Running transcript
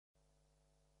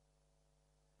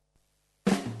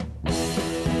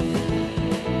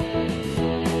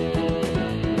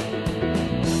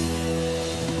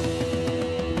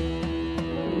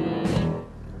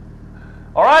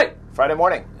Friday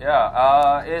morning.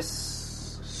 Yeah, it's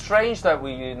strange that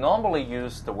we normally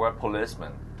use the word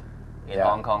policeman in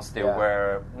Hong Kong still,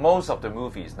 where most of the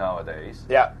movies nowadays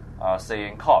are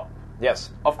saying cop.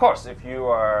 Yes. Of course, if you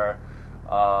are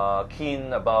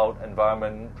keen about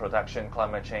environment protection,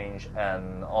 climate change,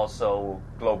 and also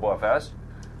global affairs,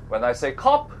 when I say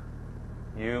cop,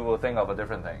 you will think of a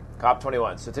different thing.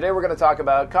 COP21. So today we're going to talk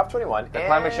about COP21. The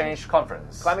climate change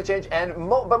conference. Climate change, and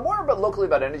but more about locally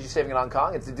about energy saving in Hong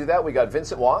Kong. And to do that, we got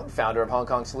Vincent Wong, founder of Hong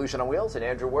Kong Solution on Wheels, and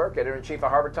Andrew Work, editor-in-chief of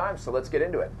Harbour Times. So let's get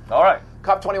into it. All right.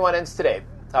 COP21 ends today.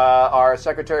 Our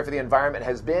Secretary for the Environment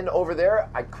has been over there.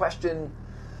 I question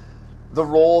the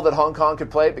role that Hong Kong could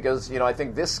play because, I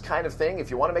think this kind of thing, if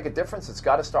you want to make a difference, it's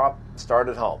got to start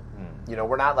at home.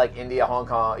 We're not like India, Hong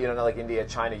Kong, not like India,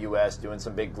 China, U.S. doing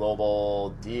some big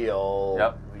global deal,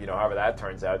 however that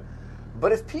turns out.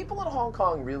 But if people in Hong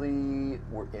Kong really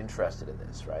were interested in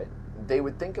this, right, they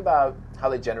would think about how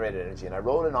they generated energy. And I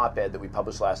wrote an op-ed that we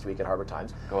published last week at Harbour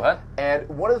Times. Go ahead. And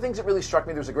one of the things that really struck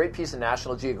me, there was a great piece in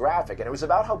National Geographic, and it was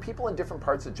about how people in different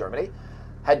parts of Germany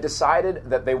had decided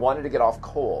that they wanted to get off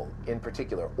coal in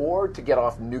particular, or to get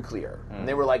off nuclear. And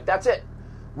they were like, that's it.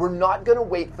 We're not going to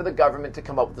wait for the government to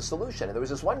come up with a solution. And there was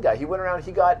this one guy, he went around,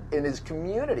 he got in his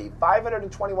community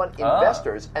 521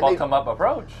 investors. And bottom-up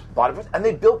approach. And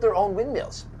they built their own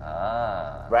windmills.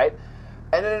 Right?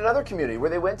 And in another community where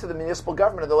they went to the municipal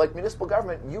government, and they're like, municipal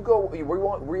government, we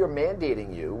are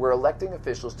mandating you, we're electing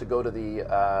officials to go to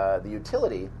the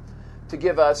utility to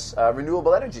give us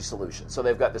renewable energy solutions. So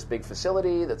they've got this big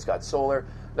facility that's got solar.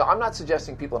 Now, I'm not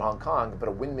suggesting people in Hong Kong put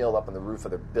a windmill up on the roof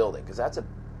of their building, because that's a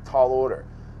tall order.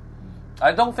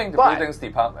 I don't think the buildings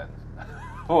department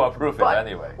will approve it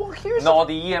anyway. Well, nor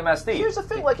the EMSD. Here's the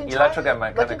thing, like in electric China,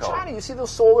 and mechanical. Like in China, you see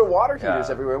those solar water heaters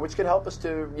everywhere, which can help us to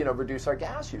reduce our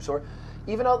gas use. Or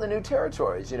even out in the new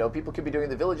territories, people could be doing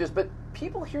the villages, but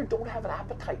people here don't have an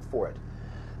appetite for it.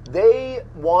 They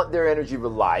want their energy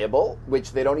reliable,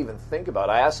 which they don't even think about.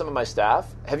 I asked some of my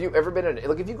staff, have you ever been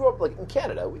if you grew up in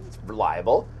Canada, it's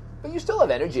reliable, but you still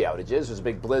have energy outages. There's a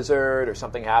big blizzard or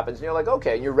something happens, and you're like,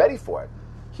 okay, and you're ready for it.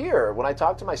 Here, when I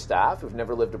talk to my staff who've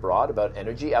never lived abroad about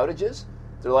energy outages,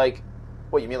 they're like,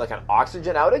 what, you mean like an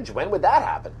oxygen outage? When would that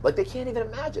happen? Like, they can't even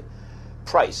imagine.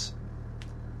 Price.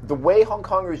 The way Hong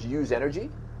Kongers use energy,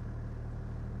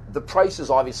 the price is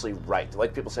obviously right.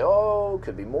 Like people say,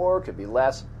 could be more, could be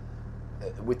less.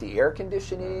 With the air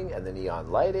conditioning and the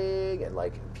neon lighting, and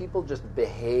people just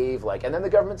behave and then the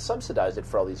government subsidized it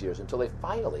for all these years until they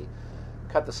finally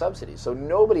cut the subsidies. So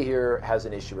nobody here has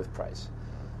an issue with price.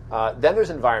 Then there's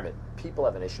environment. People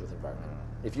have an issue with environment.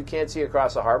 If you can't see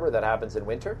across the harbor, that happens in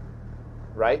winter,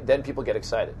 right? Then people get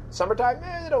excited. Summertime,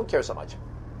 they don't care so much.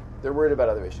 They're worried about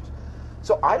other issues.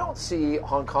 So I don't see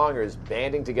Hong Kongers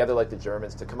banding together like the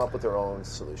Germans to come up with their own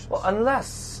solutions. Well,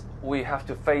 unless we have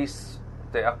to face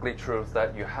the ugly truth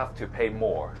that you have to pay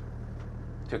more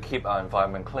to keep our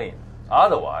environment clean.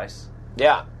 Otherwise...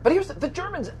 Yeah. But here's the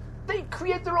Germans, they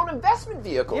create their own investment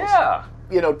vehicles. Yeah.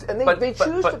 And they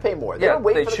choose to pay more. They don't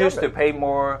wait for the government. They choose to pay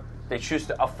more. They choose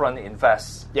to upfront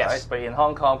invest. Yes. Right? But in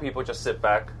Hong Kong, people just sit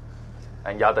back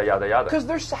and yada, yada, yada. Because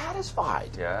they're satisfied.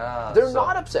 Yeah. They're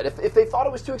not upset. If they thought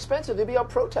it was too expensive, they'd be out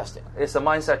protesting. It's a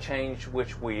mindset change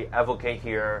which we advocate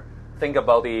here. Think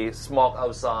about the smoke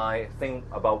outside. Think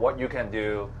about what you can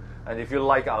do. And if you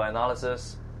like our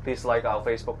analysis, please like our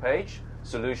Facebook page,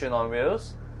 Solution on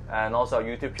Wheels, and also our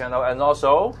YouTube channel, and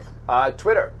also...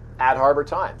 Twitter, @Harbour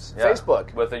Times. Yeah,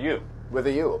 Facebook. With a U. With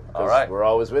a U. All right. We're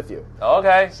always with you.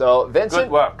 Okay. So, Vincent,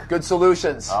 good work. Good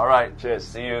solutions. All right. Cheers.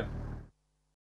 See you.